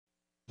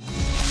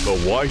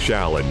The Wash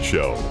Allen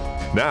Show.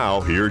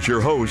 Now, here's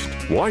your host,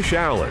 Wash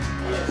Allen.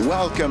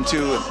 Welcome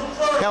to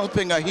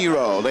Helping a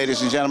Hero,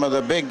 ladies and gentlemen,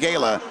 the big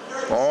gala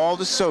for all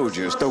the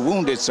soldiers, the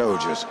wounded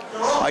soldiers.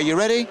 Are you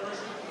ready?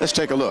 Let's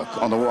take a look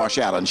on the Wash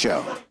Allen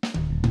Show.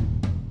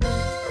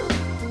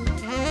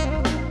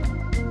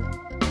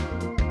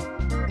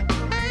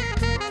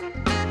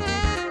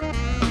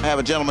 I have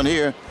a gentleman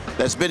here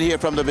that's been here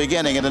from the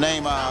beginning in the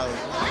name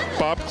of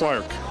Bob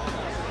Clark.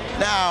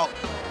 Now,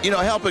 you know,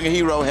 Helping a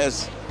Hero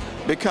has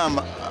become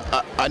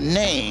a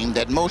name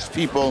that most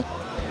people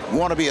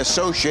want to be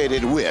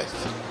associated with.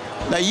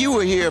 Now, you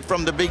were here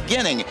from the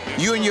beginning.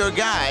 You and your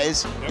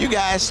guys, you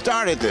guys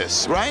started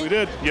this, right? We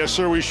did. Yes,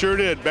 sir, we sure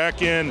did.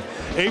 Back in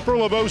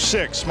April of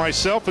 '06,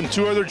 myself and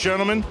two other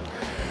gentlemen,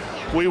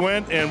 we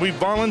went and we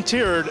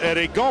volunteered at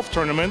a golf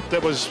tournament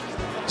that was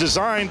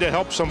designed to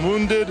help some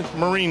wounded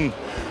Marine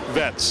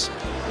vets.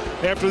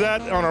 After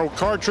that, on our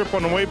car trip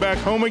on the way back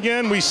home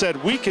again, we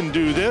said, we can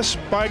do this.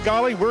 By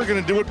golly, we're going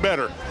to do it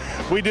better.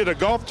 We did a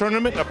golf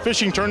tournament, a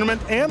fishing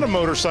tournament, and a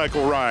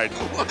motorcycle ride.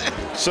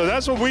 So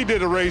that's what we did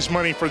to raise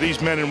money for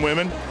these men and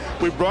women.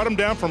 We brought them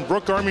down from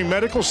Brooke Army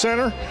Medical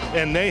Center,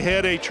 and they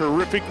had a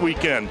terrific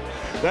weekend.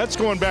 That's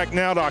going back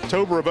now to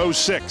October of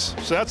 '06.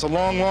 So that's a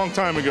long, long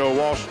time ago,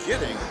 Walsh.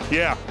 Kidding.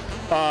 Yeah.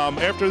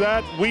 After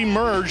that, we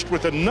merged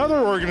with another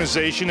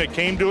organization that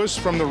came to us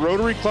from the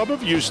Rotary Club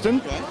of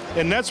Houston,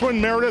 and that's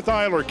when Meredith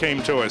Eiler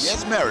came to us.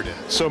 Yes,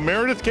 Meredith. So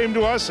Meredith came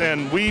to us,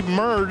 and we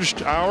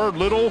merged our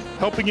little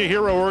Helping a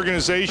Hero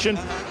organization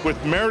with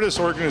Meredith's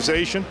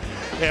organization,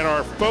 and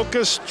our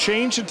focus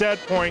changed at that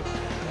point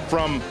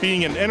from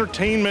being an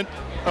entertainment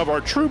of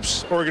our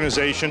troops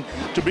organization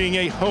to being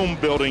a home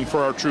building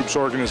for our troops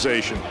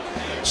organization.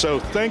 So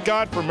thank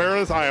God for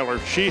Meredith Eiler.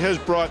 She has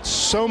brought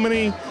so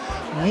many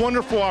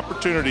wonderful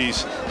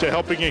opportunities to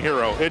Helping a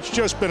Hero. It's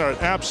just been an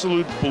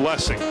absolute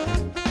blessing.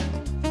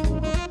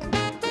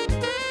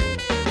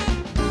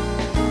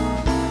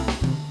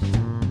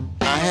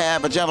 I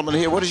have a gentleman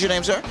here. What is your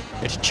name, sir?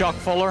 It's Chuck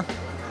Fuller.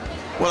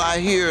 Well, I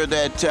hear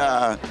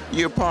that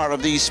you're part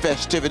of these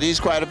festivities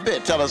quite a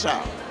bit. Tell us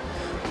how.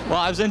 Well,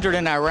 I was injured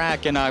in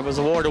Iraq, and I was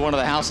awarded one of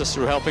the houses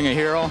through Helping a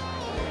Hero.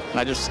 And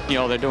I just, you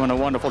know, they're doing a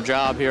wonderful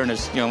job here, and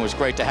it's, you know, it was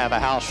great to have a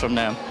house from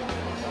them.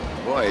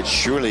 Boy, it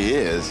surely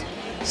is.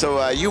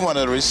 So you're one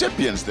of the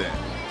recipients then?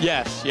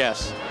 Yes,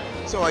 yes.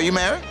 So are you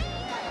married?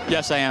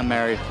 Yes, I am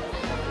married.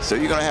 So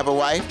you're going to have a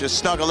wife to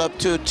snuggle up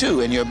to,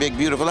 too, in your big,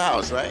 beautiful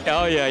house, right?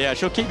 Oh, yeah, yeah.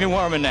 She'll keep me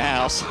warm in the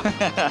house.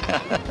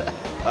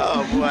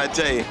 Oh, boy, I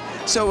tell you.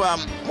 So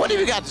what have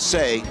you got to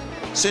say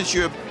since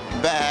you're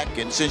back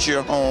and since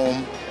you're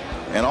home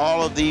and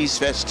all of these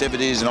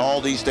festivities and all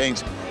these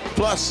things,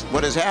 plus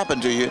what has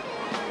happened to you?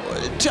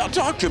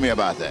 Talk to me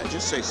about that.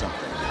 Just say something.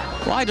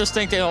 Well, I just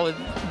think, you know,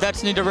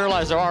 vets need to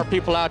realize there are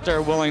people out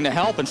there willing to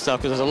help and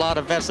stuff, because there's a lot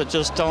of vets that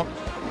just don't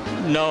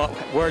know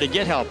where to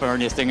get help or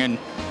anything, and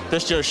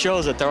this just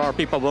shows that there are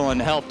people willing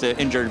to help the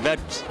injured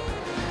vets.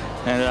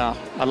 And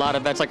a lot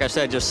of vets, like I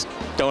said, just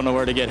don't know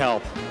where to get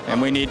help,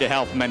 and we need to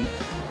help them. And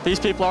these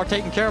people are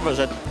taking care of us,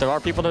 that there are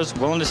people that's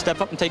willing to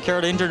step up and take care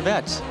of the injured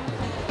vets.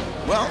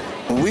 Well,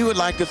 we would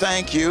like to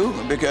thank you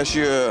because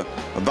you're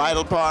a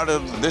vital part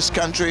of this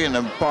country and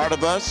a part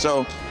of us,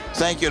 so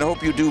thank you, and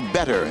hope you do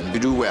better and you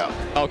do well.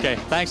 Okay,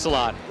 thanks a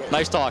lot.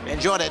 Nice talking.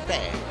 Enjoy that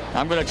bag.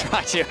 I'm going to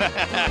try to.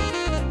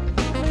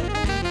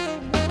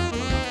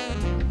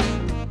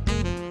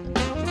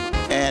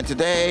 And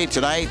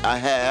tonight, I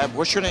have,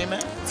 what's your name,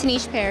 man?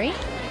 Tanish Perry.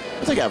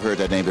 I think I've heard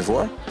that name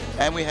before.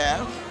 And we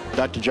have?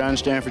 Dr. John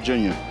Stanford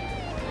Jr.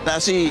 Now,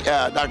 see,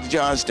 Dr.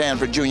 John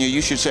Stanford Jr.,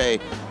 you should say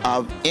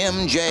of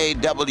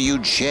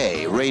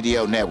MJWJ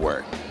Radio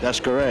Network. That's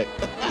correct.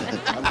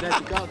 I'm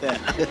glad you caught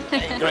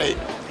that. Great.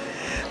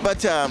 But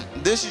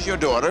this is your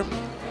daughter,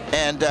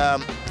 and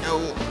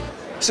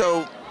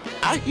so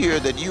I hear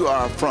that you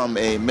are from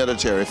a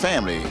military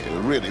family,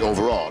 really,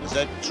 overall. Is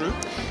that true?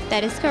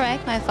 That is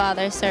correct. My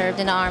father served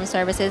in the armed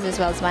services as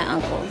well as my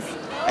uncles.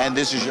 And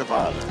this is your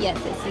father?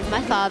 Yes, this is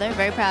my father.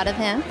 Very proud of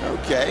him.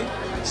 Okay.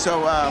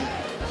 So,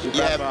 she's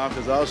proud of her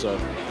uncles also.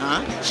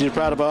 Huh? She's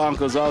proud of her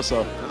uncles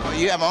also. Oh,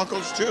 you have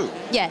uncles, too?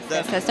 Yes,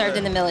 I served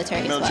in the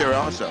military Military as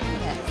well. also?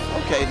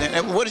 Yes. Okay, then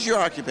and what is your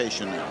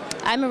occupation now?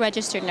 I'm a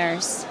registered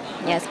nurse.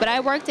 Yes, but I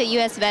worked at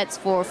U.S. Vets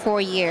for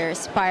 4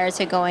 years prior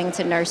to going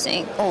to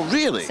nursing. Oh,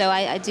 really? So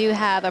I do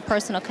have a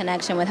personal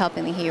connection with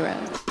Helping the Hero.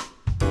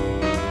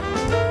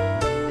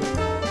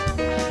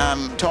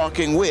 I'm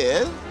talking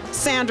with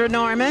Sandra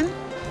Norman.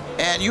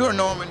 And you're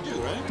Norman too,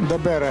 right? The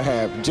better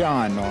half,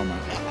 John Norman.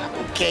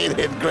 Okay,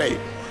 then, great.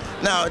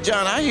 Now,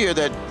 John, I hear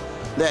that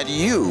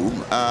you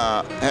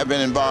have been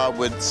involved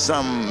with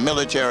some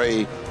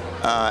military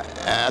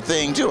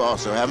thing too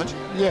also, haven't you?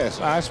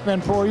 Yes, I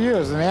spent 4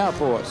 years in the Air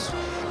Force.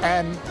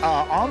 And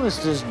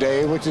Armistice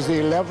Day, which is the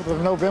 11th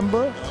of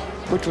November,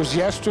 which was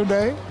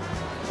yesterday,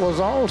 was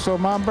also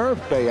my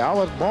birthday. I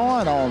was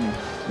born on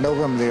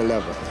November the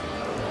 11th.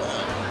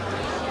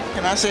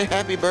 Can I say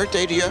happy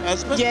birthday to your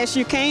husband? Yes,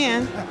 you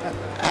can.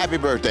 Happy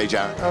birthday,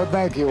 John. Oh,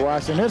 thank you,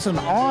 Washington. It's an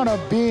honor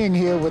being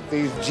here with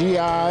these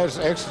GIs,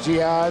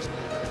 ex-GIs,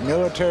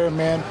 military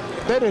men.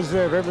 They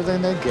deserve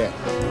everything they get.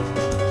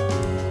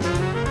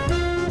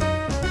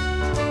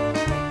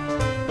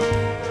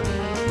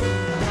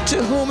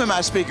 To whom am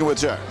I speaking with,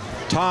 sir?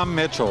 Tom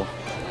Mitchell.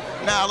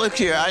 Now, look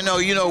here. I know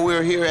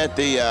we're here at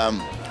the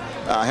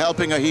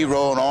Helping a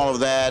Hero and all of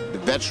that, the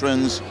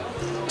veterans.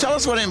 Tell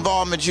us what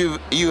involvement you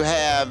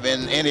have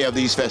in any of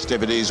these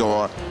festivities,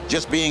 or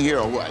just being here,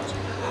 or what?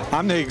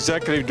 I'm the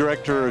executive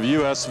director of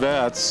U.S.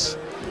 Vets,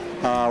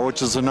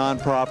 which is a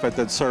nonprofit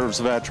that serves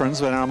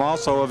veterans, and I'm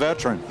also a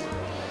veteran.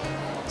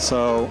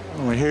 So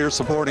we're here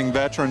supporting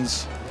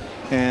veterans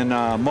in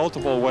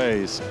multiple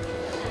ways.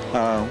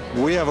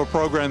 We have a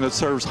program that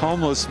serves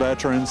homeless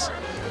veterans,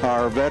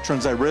 our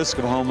veterans at risk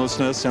of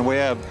homelessness, and we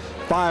have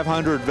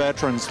 500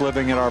 veterans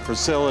living at our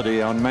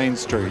facility on Main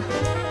Street.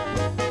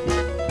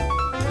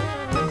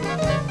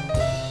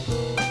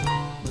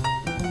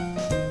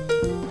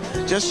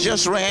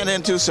 Just ran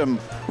into some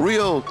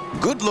real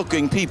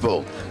good-looking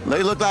people.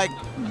 They look like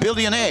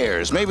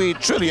billionaires, maybe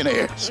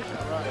trillionaires.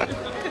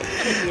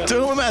 To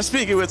whom am I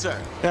speaking with, sir?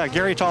 Yeah,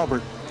 Gary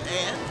Talbert.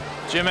 And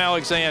Jim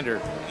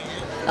Alexander.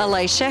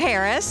 Alicia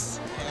Harris.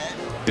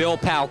 Bill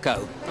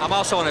Palco. I'm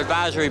also an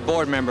advisory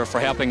board member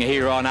for Helping a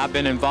Hero, and I've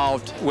been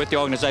involved with the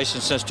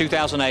organization since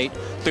 2008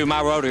 through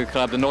my Rotary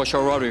Club, the North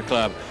Shore Rotary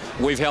Club.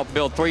 We've helped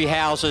build 3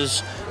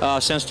 houses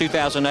since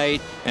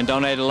 2008 and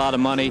donated a lot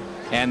of money.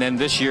 And then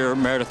this year,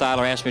 Meredith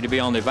Eiler asked me to be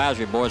on the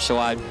advisory board, so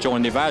I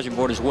joined the advisory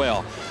board as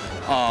well.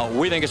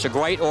 We think it's a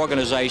great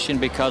organization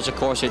because, of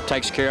course, it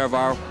takes care of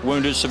our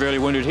wounded, severely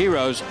wounded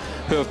heroes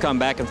who have come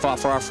back and fought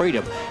for our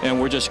freedom. And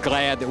we're just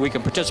glad that we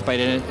can participate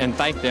in it and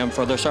thank them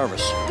for their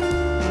service.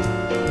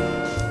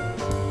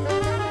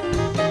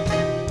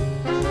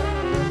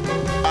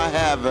 I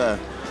have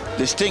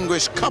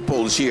distinguished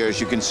couples here, as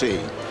you can see.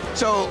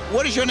 So,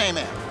 what is your name,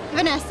 ma'am?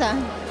 Vanessa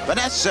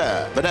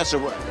Vanessa. Vanessa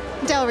what?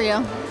 Del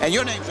Rio. And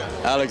your name, sir?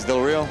 Alex Del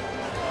Rio.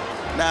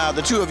 Now,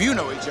 the two of you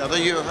know each other.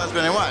 You're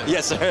husband and wife.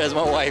 Yes, sir. That's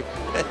my wife.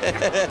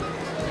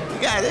 You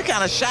guys, they're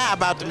kind of shy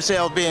about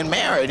themselves being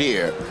married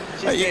here.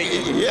 Yeah.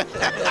 Is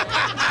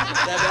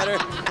that better?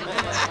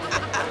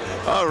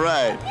 All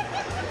right.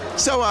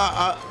 So,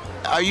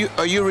 are you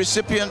a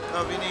recipient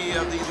of any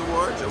of these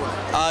awards or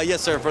what?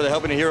 Yes, sir. For the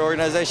Helping a Hero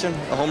organization,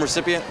 a home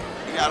recipient.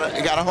 You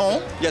got a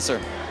home? Yes,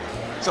 sir.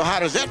 So how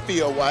does that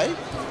feel, wife?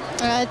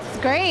 It's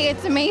great.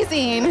 It's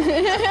amazing.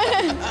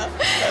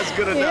 That's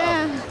good enough.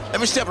 Yeah.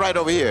 Let me step right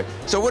over here.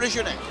 So what is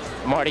your name?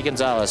 Marty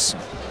Gonzalez.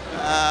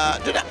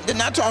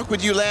 Didn't I talk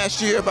with you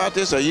last year about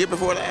this, or a year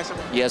before last?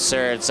 Yes,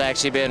 sir. It's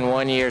actually been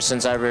 1 year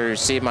since I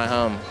received my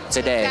home.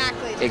 Today.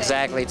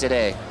 Exactly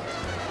today.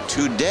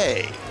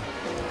 Today.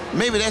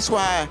 Maybe that's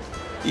why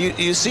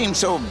you seem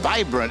so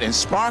vibrant and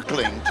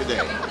sparkling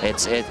today.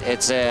 It's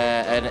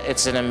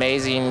an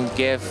amazing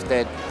gift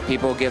that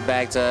people give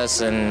back to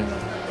us, and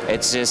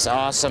it's just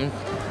awesome,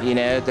 you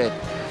know, that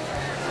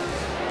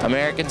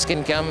Americans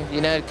can come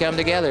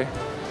together.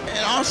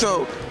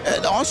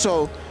 And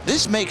also,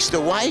 this makes the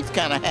wife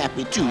kind of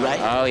happy too, right?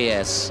 Oh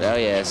yes, oh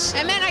yes.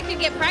 I meant I could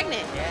get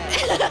pregnant.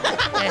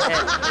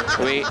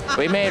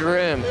 we made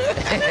room.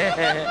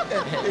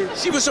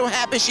 She was so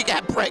happy she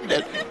got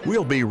pregnant.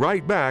 We'll be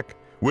right back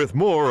with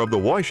more of The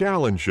Wash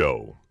Allen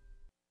Show.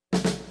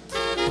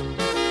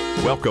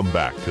 Welcome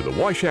back to The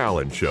Wash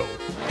Allen Show.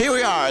 Here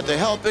we are at the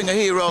Helping a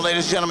Hero,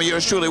 ladies and gentlemen.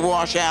 Yours truly,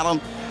 Wash Allen.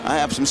 I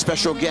have some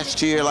special guests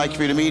here I'd like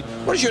for you to meet.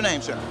 What is your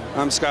name, sir?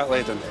 I'm Scott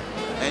Lathan.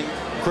 And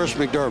Chris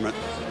McDermott.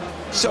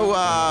 so,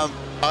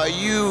 are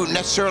you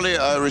necessarily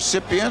a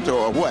recipient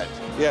or what?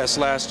 Yes,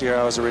 last year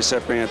I was a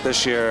recipient.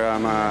 This year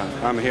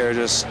I'm here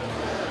just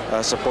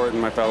supporting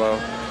my fellow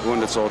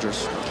wounded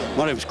soldiers.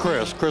 My name's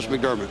Chris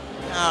McDermott.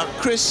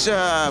 Chris,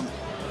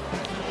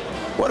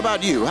 what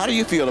about you? How do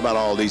you feel about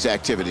all these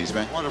activities,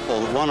 man?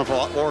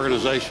 Wonderful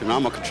organization.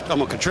 I'm a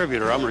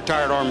contributor. I'm a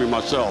retired Army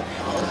myself.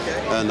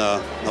 Okay. And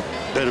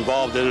I've been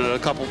involved in it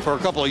for a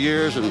couple of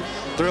years and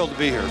thrilled to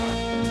be here.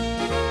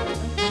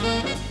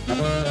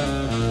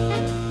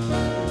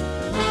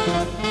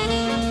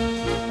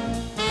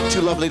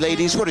 Two lovely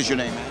ladies. What is your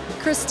name, man?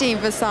 Christine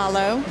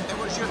Vasallo. And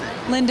what is your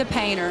name? Linda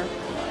Painter.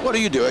 What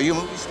do you do? Are you a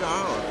movie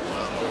star?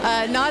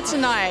 Or? Not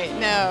tonight,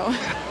 no.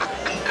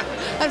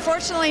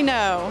 Unfortunately,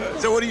 no.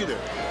 So what do you do?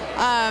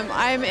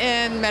 I'm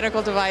in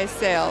medical device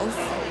sales.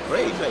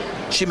 Great.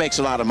 She makes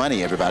a lot of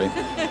money, everybody.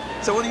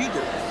 So what do you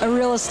do? A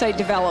real estate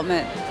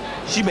development.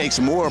 She makes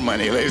more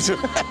money, ladies. You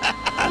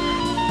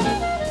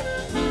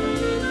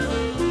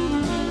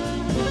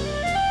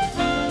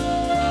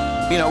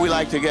know, we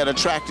like to get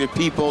attractive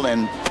people,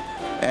 and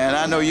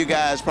I know you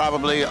guys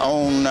probably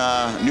own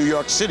New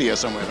York City or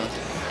somewhere, don't you?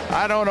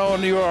 I don't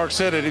own New York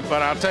City,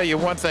 but I'll tell you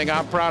one thing,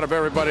 I'm proud of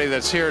everybody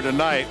that's here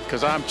tonight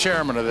because I'm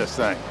chairman of this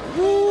thing.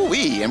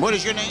 Woo-wee. And what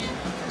is your name?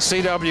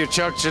 C.W.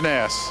 Chuck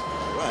Janess.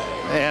 Right.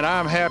 And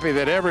I'm happy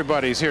that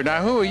everybody's here.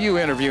 Now, who are you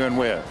interviewing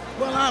with?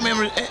 Well, I'm in...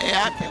 Give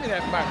me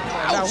that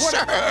microphone. Oh,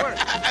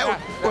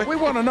 sir. We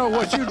want to know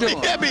what you're doing.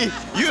 I mean,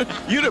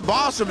 you're the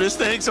boss of this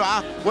thing, so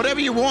whatever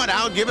you want,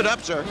 I'll give it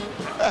up, sir.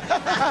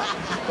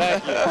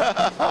 Thank you.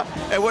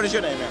 And what is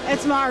your name, man?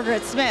 It's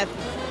Margaret Smith.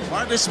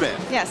 Margaret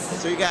Smith.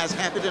 Yes. So you guys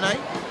happy tonight?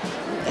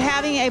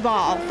 Having a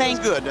ball. That's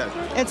good, doesn't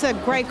it? It's a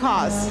great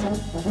cause.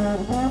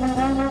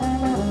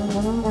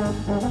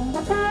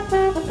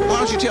 Why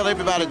don't you tell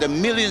everybody, the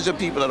millions of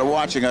people that are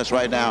watching us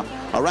right now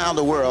around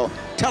the world,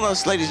 tell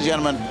us, ladies and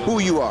gentlemen, who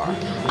you are.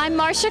 I'm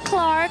Marcia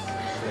Clark,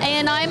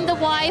 and I'm the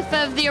wife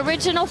of the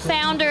original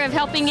founder of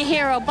Helping a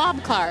Hero,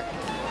 Bob Clark.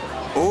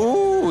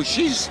 Oh,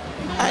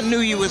 I knew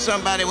you was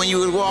somebody when you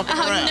was walking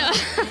around. No.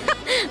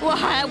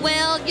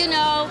 Well, you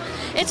know,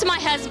 it's my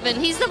husband.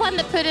 He's the one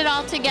that put it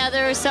all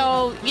together.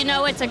 So, you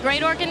know, it's a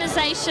great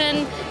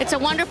organization. It's a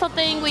wonderful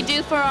thing we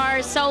do for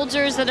our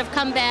soldiers that have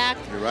come back.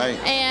 You're right.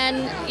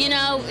 And, you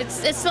know,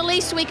 it's the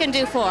least we can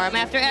do for them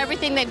after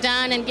everything they've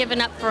done and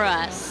given up for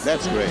us.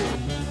 That's great.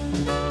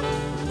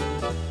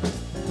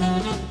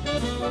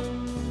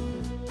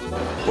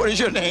 What is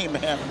your name,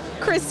 ma'am?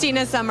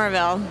 Christina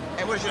Somerville.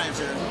 And what is your name,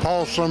 sir?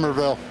 Paul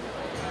Somerville.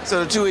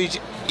 So the two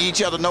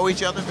each other know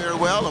each other very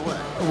well, or what?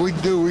 We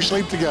do. We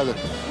sleep together.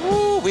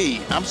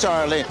 Ooh-wee. I'm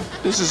sorry, lady.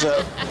 This is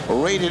a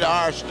rated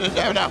R.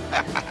 No.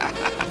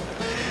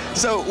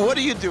 So what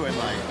are you doing,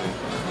 Mike?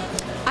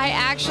 I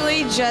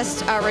actually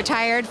just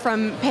retired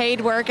from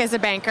paid work as a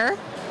banker,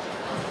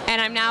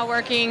 and I'm now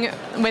working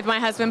with my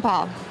husband,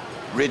 Paul.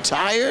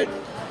 Retired?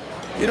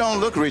 You don't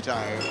look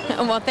retired.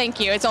 Well, thank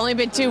you. It's only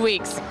been 2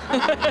 weeks.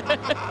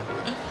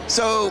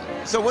 So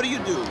what do you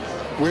do?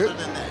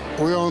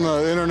 We own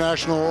an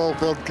international oil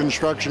field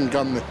construction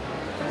company.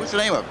 What's the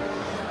name of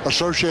it?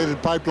 Associated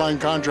Pipeline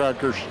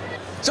Contractors.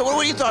 So what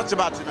were your thoughts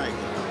about tonight?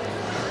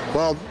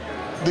 Well,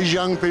 these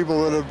young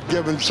people that have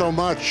given so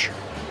much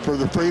for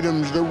the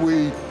freedoms that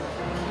we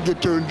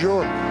get to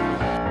enjoy.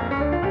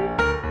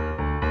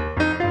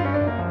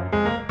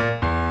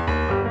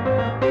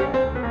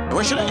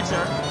 What's your name,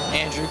 sir?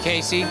 Andrew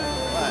Casey.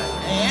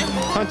 And?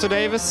 Hunter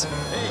Davis.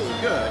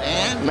 Hey, good.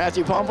 And?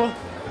 Matthew Pompa.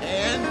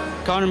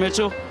 And? Connor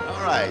Mitchell.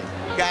 All right.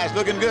 Guys,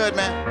 looking good,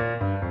 man.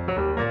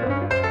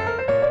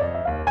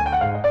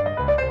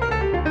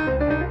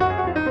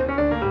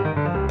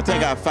 I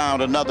think I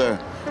found another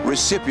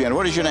recipient.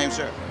 What is your name,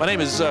 sir? My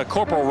name is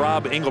Corporal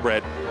Rob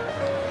Engelbrecht.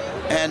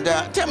 And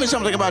tell me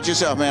something about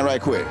yourself, man,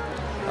 right quick.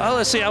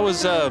 Let's see, I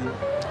was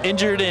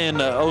injured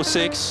in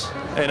 06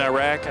 in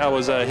Iraq. I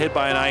was hit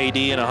by an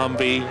IED in a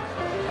Humvee.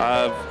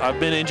 I've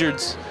been injured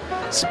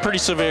pretty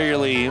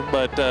severely,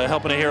 but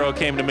Helping a Hero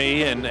came to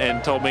me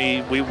and told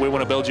me we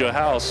want to build you a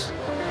house.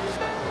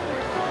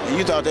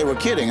 You thought they were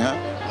kidding, huh?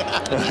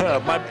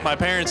 my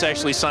parents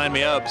actually signed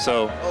me up,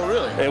 so oh,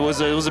 really? It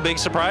was a big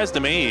surprise to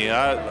me.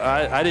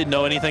 I didn't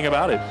know anything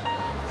about it.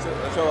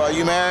 So are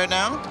you married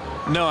now?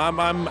 No,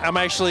 I'm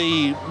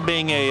actually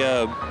being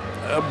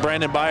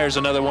Brandon Byers,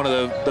 another one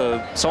of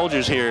the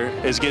soldiers here,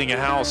 is getting a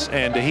house,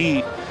 and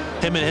him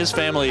and his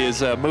family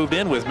is moved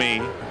in with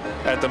me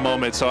at the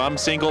moment. So I'm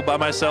single by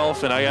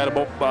myself, and I got a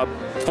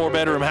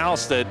 4-bedroom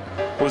house that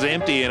was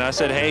empty, and I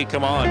said, hey,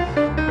 come on.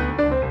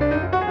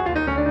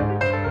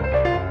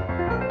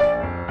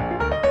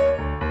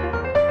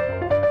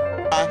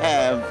 I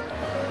have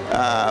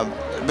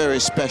a very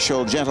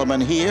special gentleman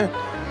here.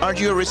 Aren't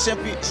you a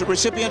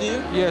recipient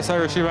here? Yes, I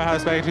received my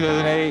house back in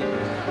 2008.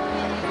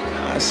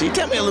 I see.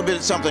 Tell me a little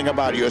bit something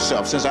about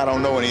yourself, since I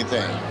don't know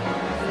anything.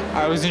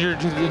 I was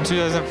injured in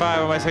 2005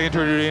 on my second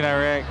tour of duty in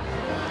Iraq.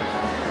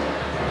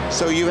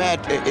 So you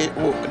had,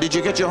 did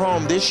you get your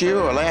home this year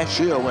or last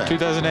year or when?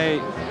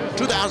 2008.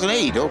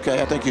 2008,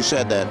 okay, I think you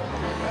said that.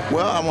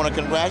 Well, I want to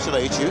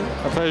congratulate you.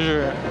 My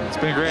pleasure. It's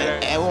been great.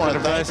 I want to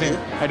thank you.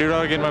 I do it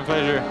all again, my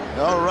pleasure.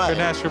 All right.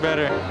 Couldn't ask for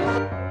better.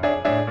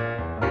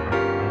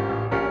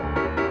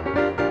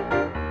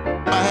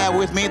 I have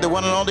with me the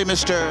one and only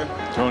Mr.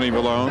 Tony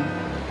Vallone.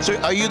 So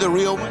are you the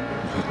real one?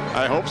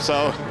 I hope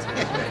so.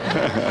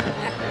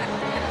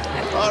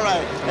 All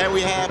right, and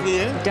we have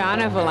here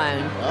Donna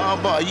Vallone. Oh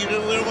boy, you the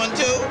little one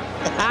too?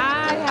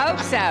 I hope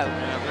so.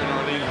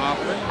 Arlene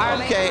Hoffman.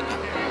 Okay,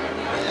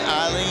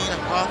 Arlene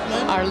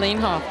Hoffman. Arlene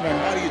Hoffman.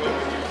 How are you doing?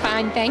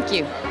 Fine, thank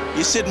you.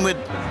 You're sitting with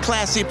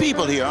classy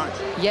people here, aren't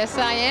you? Yes,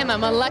 I am.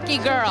 I'm a lucky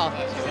girl.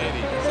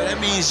 So that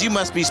means you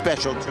must be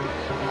special too.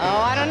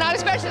 Oh, I don't know how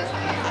special.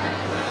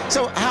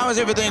 So how has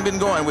everything been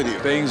going with you?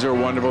 Things are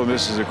wonderful.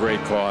 This is a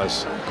great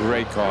cause.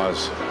 Great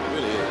cause. It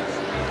really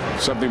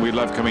is. Something we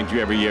love coming to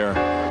every year.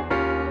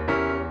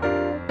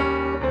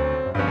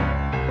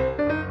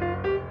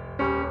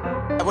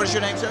 What is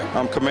your name, sir?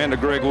 I'm Commander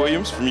Greg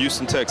Williams from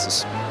Houston,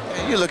 Texas.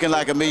 You're looking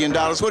like $1 million.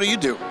 What do you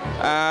do?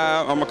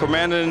 I'm a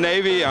commander in the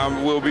Navy. I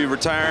will be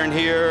retiring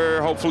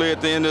here hopefully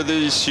at the end of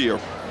this year.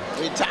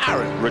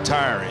 Retiring?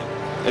 Retiring.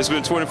 It's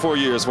been 24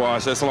 years,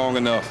 Wash. That's long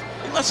enough.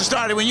 You must have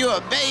started when you were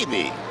a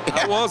baby.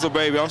 I was a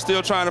baby. I'm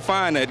still trying to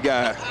find that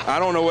guy. I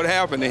don't know what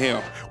happened to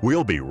him.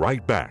 We'll be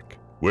right back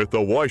with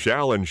The Wash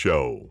Allen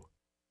Show.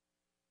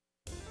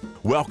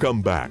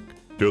 Welcome back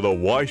to The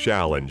Wash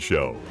Allen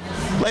Show.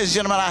 Ladies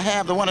and gentlemen, I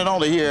have the one and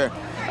only here,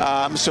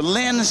 Mr.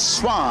 Lynn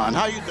Swan.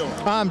 How you doing?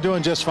 I'm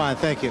doing just fine,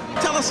 thank you.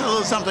 Tell us a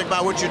little something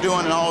about what you're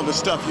doing and all the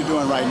stuff you're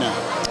doing right now.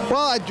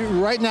 Well,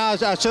 right now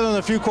I sit on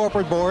a few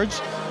corporate boards,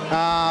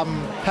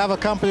 have a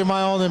company of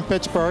my own in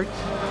Pittsburgh,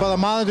 but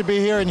I'm honored to be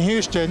here in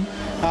Houston,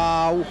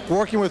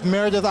 working with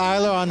Meredith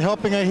Eiler on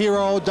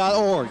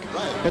helpingahero.org.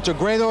 It's a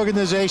great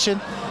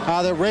organization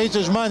that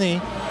raises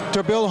money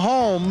to build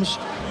homes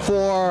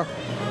for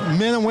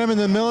men and women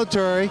in the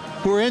military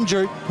who are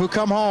injured, who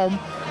come home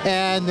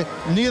and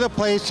need a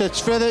place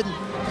that's fitted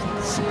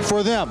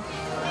for them.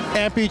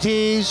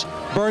 Amputees,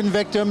 burn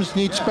victims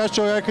need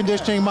special air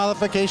conditioning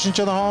modifications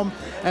to the home,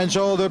 and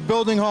so they're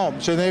building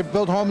homes. And they've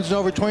built homes in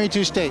over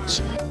 22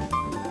 states.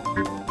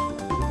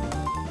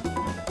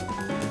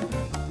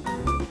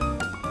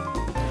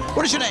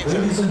 What is your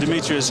name, sir?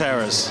 Demetrius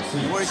Harris.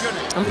 What is your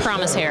name? I'm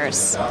Promise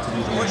Harris.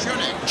 What is your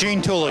name?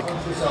 Gene Tulik.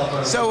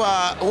 So,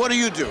 what do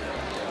you do?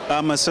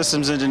 I'm a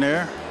systems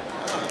engineer.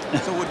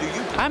 So what do you do?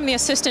 I'm the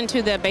assistant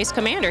to the base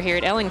commander here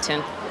at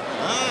Ellington.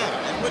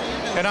 And what do you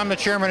do? And I'm the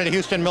chairman of the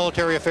Houston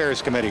Military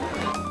Affairs Committee.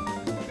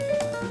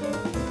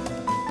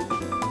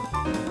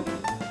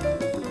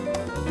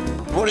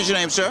 What is your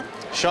name, sir?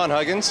 Sean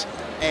Huggins.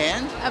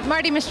 And?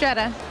 Marty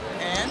Mistretta.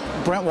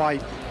 And? Brent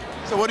White.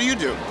 So what do you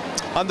do?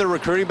 I'm the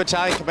recruiting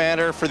battalion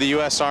commander for the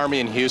U.S. Army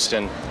in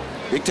Houston.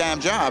 Big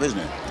time job, isn't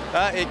it?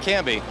 It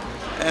can be.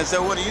 And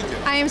so what do you do?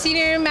 I am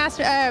Senior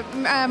Master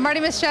Marty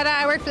Mistretta.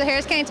 I work for the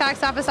Harris County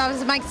Tax Office. Office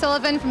of Mike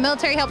Sullivan from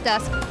Military Help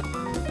Desk.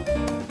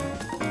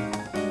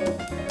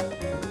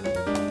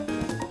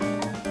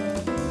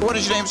 What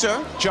is your name,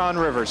 sir? John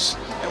Rivers.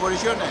 And what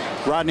is your name?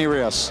 Rodney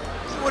Rios.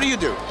 So what do you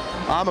do?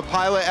 I'm a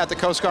pilot at the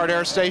Coast Guard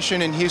Air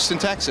Station in Houston,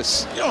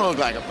 Texas. You don't look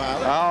like a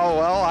pilot. Oh,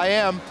 well, I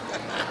am.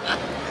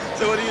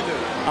 So what do you do?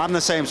 I'm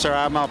the same, sir.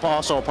 I'm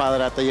also a pilot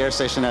at the air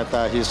station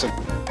at Houston.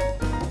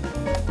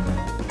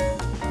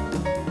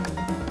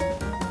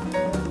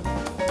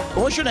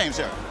 What's your name,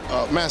 sir?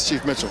 Master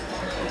Chief Mitchell.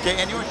 Okay,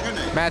 and what's your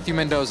name? Matthew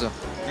Mendoza.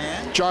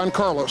 And? John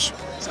Carlos.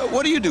 So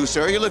what do you do,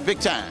 sir? You look big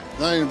time.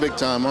 Not even big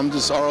time. I'm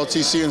just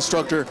ROTC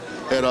instructor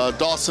at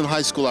Dawson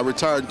High School. I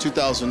retired in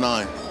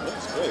 2009.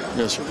 That's great.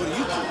 Yes, sir. What do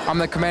you do? I'm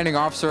the commanding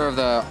officer of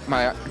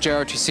my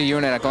JROTC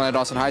unit at Gala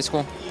Dawson High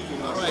School.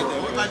 All right,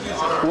 then. What about you,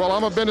 sir? Well,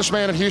 I'm a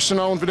businessman in Houston,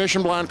 own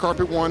Venetian Blind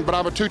Carpet One, but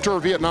I'm a two-tour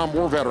Vietnam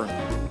War veteran.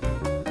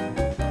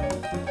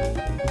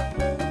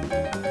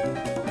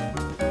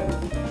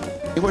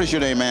 What is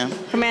your name, ma'am?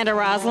 Commander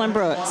Rosalind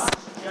Brooks.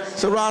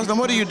 So, Rosalind,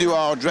 what do you do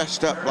all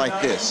dressed up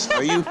like this?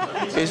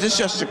 Is this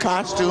just a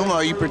costume, or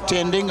are you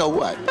pretending, or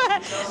what?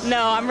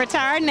 No, I'm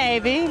retired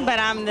Navy, but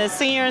I'm the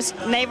senior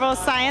naval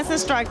science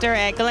instructor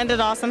at Glenda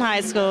Dawson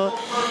High School,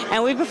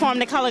 and we performed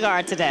the color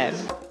guard today.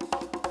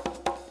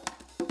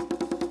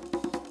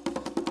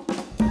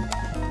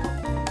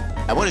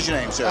 What is your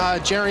name, sir?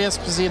 Jerry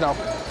Esposito.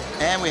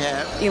 And we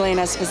have?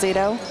 Elena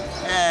Esposito.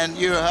 And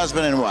you're a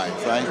husband and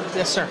wife, right?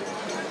 Yes, sir.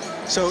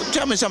 So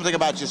tell me something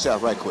about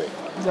yourself right quick.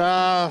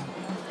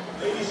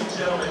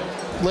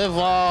 Live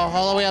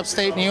all the way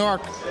upstate New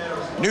York.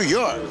 New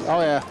York? Oh,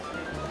 yeah.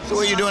 So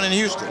what are you doing in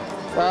Houston?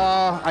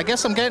 I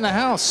guess I'm getting a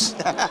house.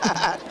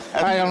 I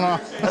don't know.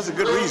 That's a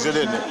good reason,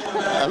 isn't it?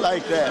 I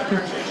like that.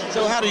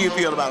 So how do you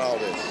feel about all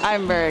this?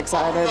 I'm very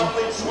excited.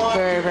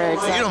 Very, very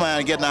excited. You don't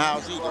mind getting a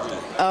house either?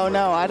 Oh,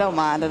 no, I don't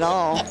mind at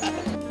all.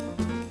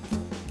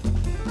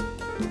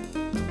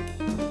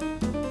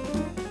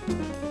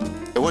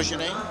 What's your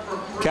name?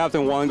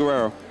 Captain Juan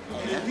Guerrero.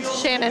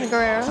 Shannon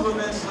Guerrero.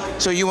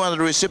 So you're one of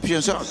the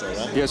recipients also,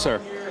 right? Yes, sir.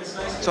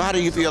 So how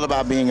do you feel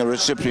about being a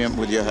recipient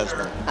with your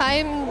husband?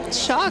 I'm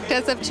shocked.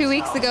 As of 2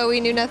 weeks ago, we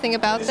knew nothing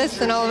about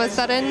this, and all of a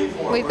sudden,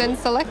 we've been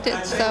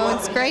selected. So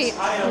it's great.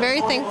 I'm very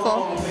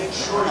thankful.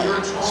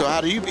 So how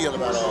do you feel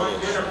about all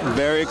this?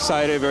 Very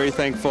excited, very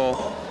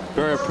thankful,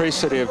 very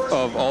appreciative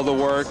of all the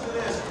work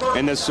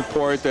and the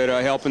support that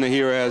Helping the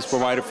Hero has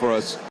provided for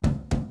us.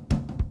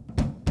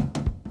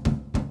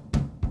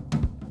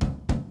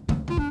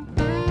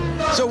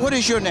 So what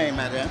is your name,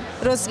 madam?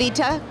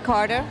 Rosvita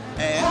Carter.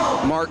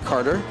 And? Mark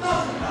Carter.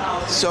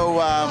 So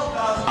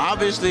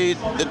obviously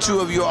the two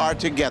of you are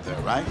together,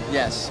 right?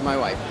 Yes, my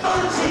wife.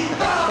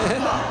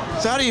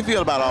 So how do you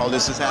feel about all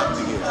this that's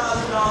happening here?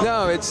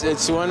 No,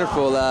 it's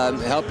wonderful.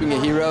 Helping a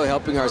hero,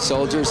 helping our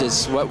soldiers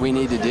is what we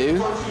need to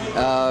do.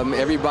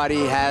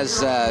 Everybody has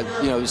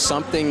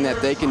something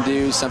that they can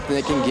do, something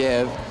they can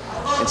give,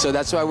 and so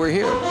that's why we're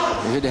here.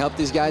 We're here to help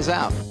these guys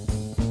out.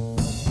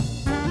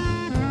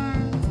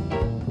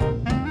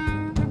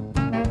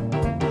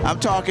 I'm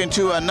talking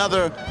to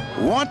another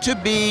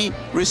want-to-be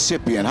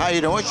recipient. How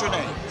you doing? What's your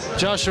name?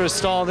 Joshua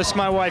Stahl. This is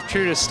my wife,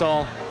 Truda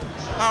Stahl.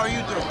 How are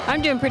you doing?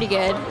 I'm doing pretty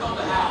good.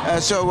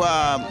 So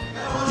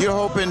you're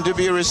hoping to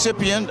be a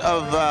recipient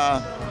of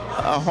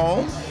a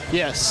home?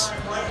 Yes.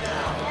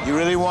 You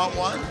really want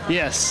one?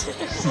 Yes.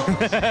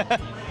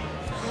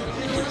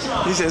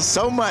 He says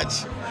so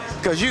much.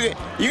 Because you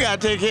got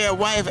to take care of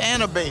a wife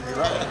and a baby,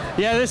 right?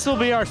 Yeah, this will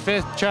be our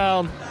 5th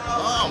child.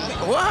 Oh,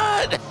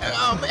 what?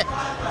 Oh, man.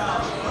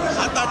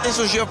 I thought this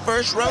was your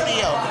first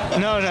rodeo.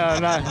 No,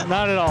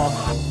 not at all.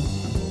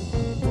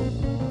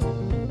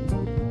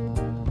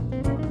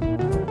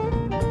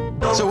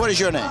 So what is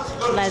your name?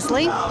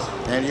 Leslie.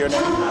 And your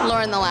name?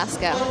 Lauren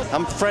Alaska.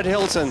 I'm Fred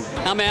Hilton.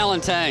 I'm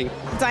Alan Tang.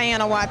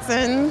 Diana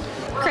Watson.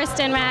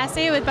 Kristen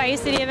Massey with Bayou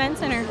City Event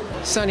Center.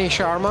 Sunny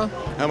Sharma.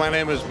 And my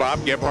name is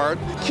Bob Gebhardt.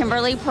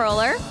 Kimberly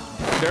Proler.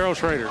 Daryl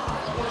Schrader.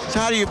 So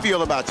how do you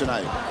feel about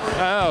tonight?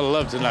 I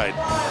love tonight.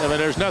 I mean,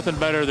 there's nothing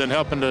better than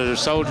helping the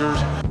soldiers.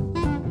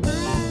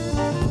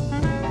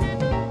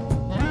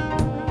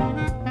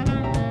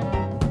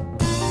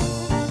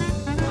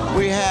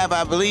 We have,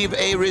 I believe,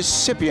 a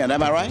recipient.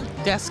 Am I right?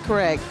 That's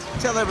correct.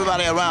 Tell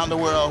everybody around the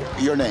world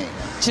your name.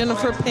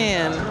 Jennifer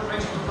Penn.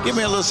 Give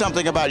me a little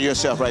something about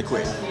yourself right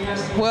quick.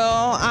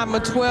 Well, I'm a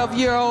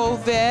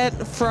 12-year-old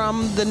vet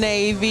from the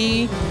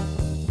Navy.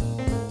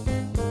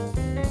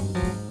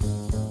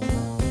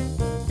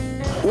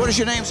 What is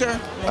your name, sir?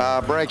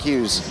 Brett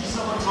Hughes.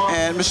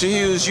 And Mr.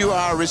 Hughes, you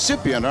are a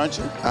recipient, aren't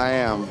you? I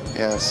am,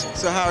 yes.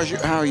 So how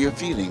are your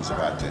feelings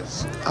about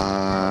this?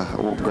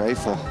 Well,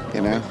 grateful,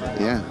 you know,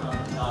 yeah.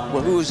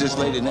 Well, who is this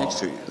lady next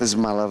to you? This is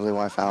my lovely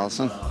wife,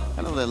 Allison.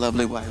 Hello there,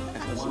 lovely wife.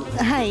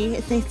 Hi,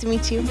 it's nice to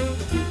meet you.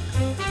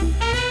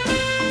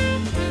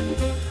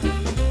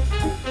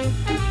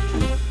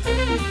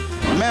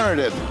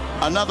 Meredith,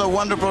 another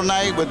wonderful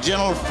night with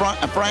General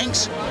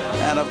Franks,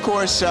 and of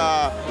course,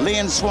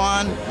 Lynn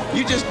Swan.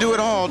 You just do it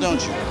all,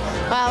 don't you?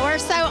 Well, we're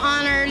so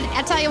honored.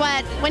 I tell you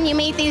what, when you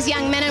meet these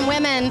young men and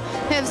women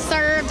who have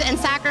served and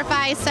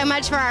sacrificed so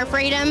much for our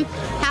freedom,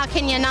 how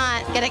can you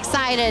not get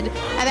excited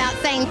about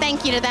saying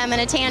thank you to them in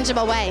a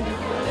tangible way?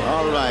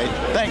 All right.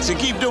 Thanks, and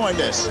keep doing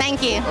this.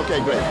 Thank you.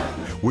 Okay, great.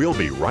 We'll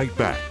be right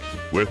back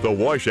with The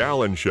Wash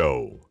Allen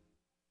Show.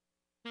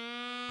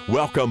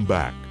 Welcome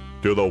back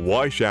to The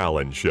Wash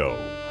Allen Show.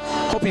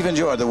 Hope you've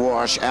enjoyed The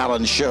Wash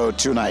Allen Show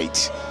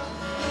tonight.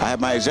 I have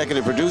my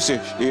executive producer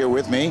here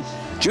with me,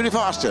 Judy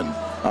Faustin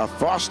of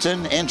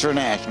Faustin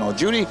International.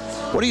 Judy,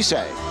 what do you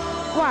say?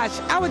 Wash,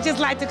 I would just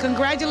like to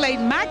congratulate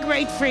my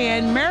great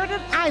friend,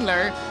 Meredith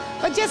Eiler,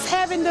 for just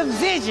having the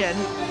vision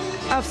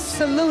of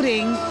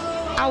saluting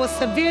our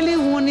severely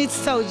wounded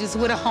soldiers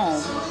with a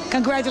home.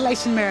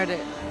 Congratulations,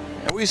 Meredith.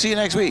 And we'll see you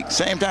next week.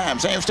 Same time,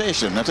 same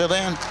station. Until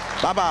then,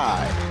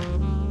 bye-bye.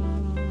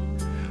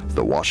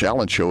 The Wash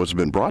Allen Show has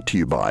been brought to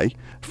you by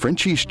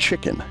Frenchie's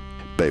Chicken,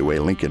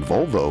 Bayway Lincoln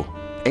Volvo,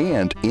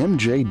 and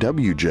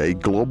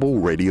MJWJ Global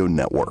Radio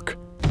Network.